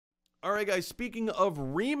All right, guys, speaking of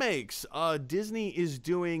remakes, Disney is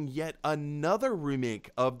doing yet another remake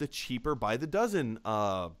of the Cheaper by the Dozen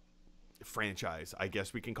franchise. I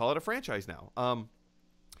guess we can call it a franchise now.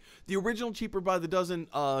 The original Cheaper by the Dozen,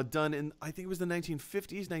 done in, I think it was the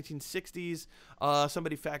 1950s, 1960s.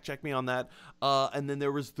 Somebody fact check me on that. And then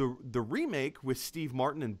there was the remake with Steve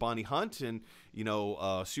Martin and Bonnie Hunt and,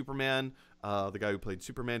 Superman, the guy who played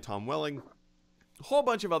Superman, Tom Welling, a whole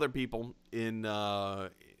bunch of other people in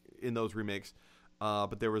those remakes.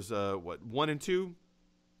 But there was, 1 and 2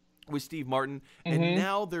 with Steve Martin. And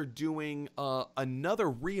now they're doing another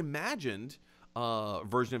reimagined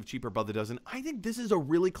version of Cheaper by the Dozen. I think this is a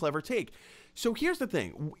really clever take. So here's the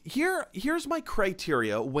thing. Here's my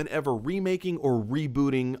criteria whenever remaking or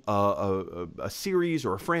rebooting a series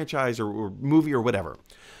or a franchise or movie or whatever.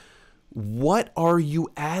 What are you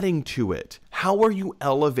adding to it? How are you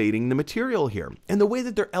elevating the material here? And the way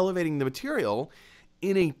that they're elevating the material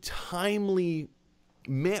in a timely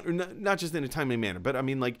manner, not just in a timely manner, but I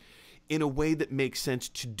mean like in a way that makes sense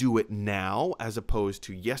to do it now as opposed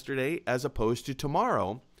to yesterday, as opposed to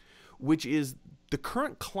tomorrow, which is the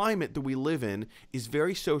current climate that we live in is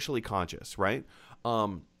very socially conscious, right?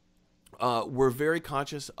 We're very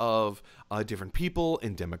conscious of different people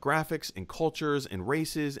and demographics and cultures and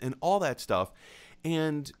races and all that stuff.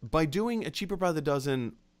 And by doing a Cheaper by the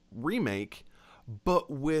Dozen remake, but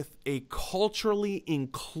with a culturally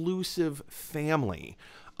inclusive family,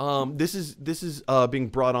 this is being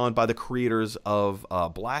brought on by the creators of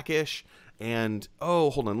Blackish and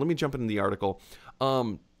hold on, let me jump into the article.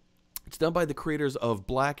 It's done by the creators of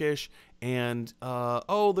Blackish and there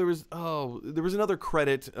was another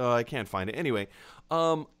credit, I can't find it. Anyway,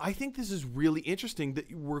 I think this is really interesting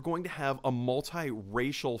that we're going to have a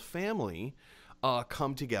multiracial family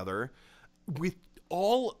come together with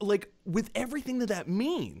with everything that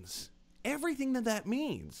means. Everything that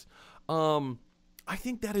means. I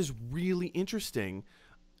think that is really interesting,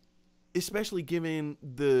 especially given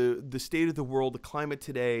the state of the world, the climate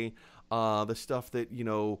today, the stuff that,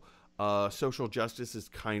 social justice is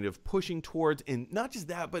kind of pushing towards. And not just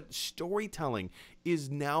that, but storytelling is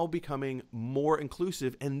now becoming more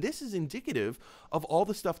inclusive. And this is indicative of all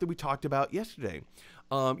the stuff that we talked about yesterday.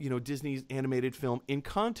 Disney's animated film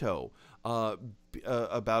Encanto,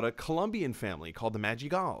 about a Colombian family called the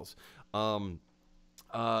Madrigals.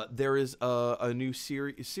 There is a new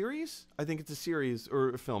series. I think it's a series or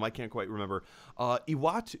a film. I can't quite remember.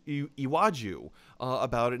 Iwaju,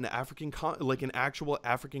 about an an actual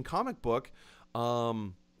African comic book,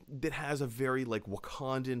 that has a very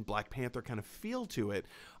Wakandan Black Panther kind of feel to it.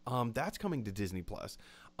 That's coming to Disney Plus.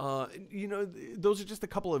 Those are just a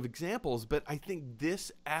couple of examples, but I think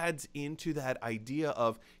this adds into that idea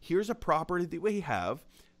of here's a property that we have,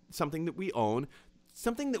 something that we own,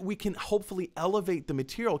 something that we can hopefully elevate the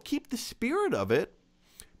material, keep the spirit of it,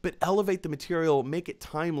 but elevate the material, make it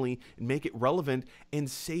timely, and make it relevant, and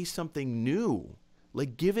say something new.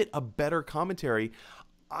 Give it a better commentary.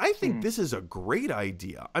 I think this is a great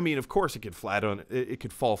idea. I mean, of course, it could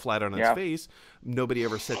fall flat on its face. Nobody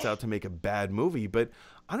ever sets out to make a bad movie, but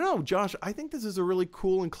I don't know, Josh. I think this is a really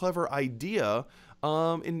cool and clever idea.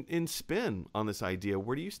 In spin on this idea,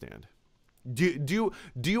 where do you stand? Do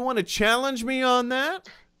you want to challenge me on that?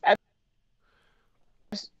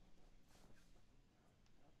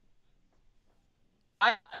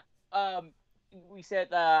 We said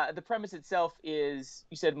the premise itself is,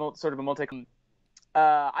 you said sort of a multi.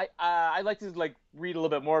 I'd like to read a little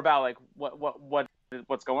bit more about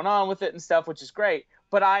what's going on with it and stuff, which is great.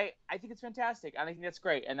 But I think it's fantastic, and I think that's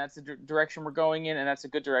great, and that's the direction we're going in, and that's a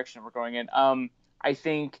good direction we're going in. I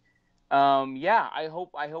think. I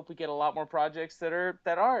hope we get a lot more projects that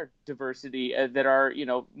are diversity, that are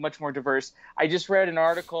much more diverse. I just read an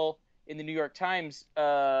article in the New York Times.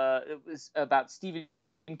 It was about Stephen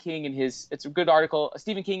King and it's a good article.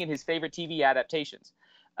 Stephen King and his favorite TV adaptations,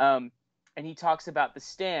 and he talks about The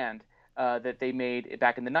Stand that they made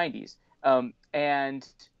back in the 90s. And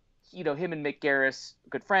him and Mick Garris,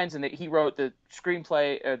 good friends, and that he wrote the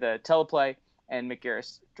screenplay or the teleplay, and Mick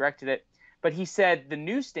Garris directed it. But he said the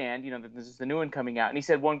Newsstand, this is the new one coming out, and he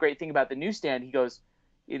said one great thing about the Newsstand. He goes,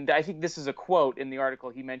 I think this is a quote in the article.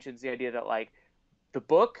 He mentions the idea that the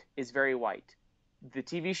book is very white, the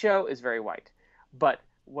TV show is very white, but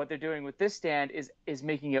what they're doing with this stand is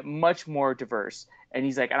making it much more diverse. And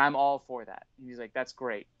he's like, and I'm all for that. And he's like, that's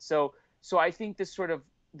great. So I think this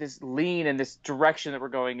lean and this direction that we're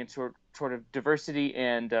going in sort of diversity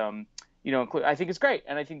and I think it's great.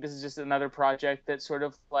 And I think this is just another project that sort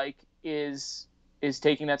of is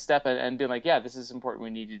taking that step and being like, yeah, this is important. We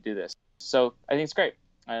need to do this. So I think it's great.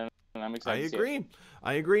 I'm excited to see it.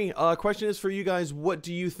 I agree. Question is for you guys: what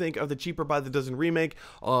do you think of the Cheaper by the Dozen remake?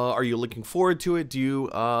 Are you looking forward to it? Do you?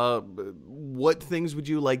 What things would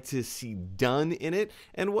you like to see done in it?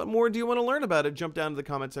 And what more do you want to learn about it? Jump down to the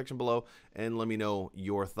comment section below and let me know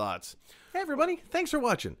your thoughts. Hey everybody, thanks for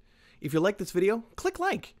watching. If you like this video, click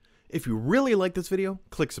like. If you really like this video,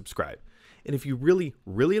 click subscribe. And if you really,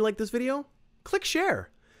 really like this video, click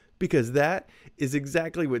share. Because that is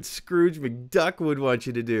exactly what Scrooge McDuck would want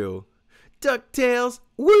you to do. DuckTales,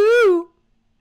 woo!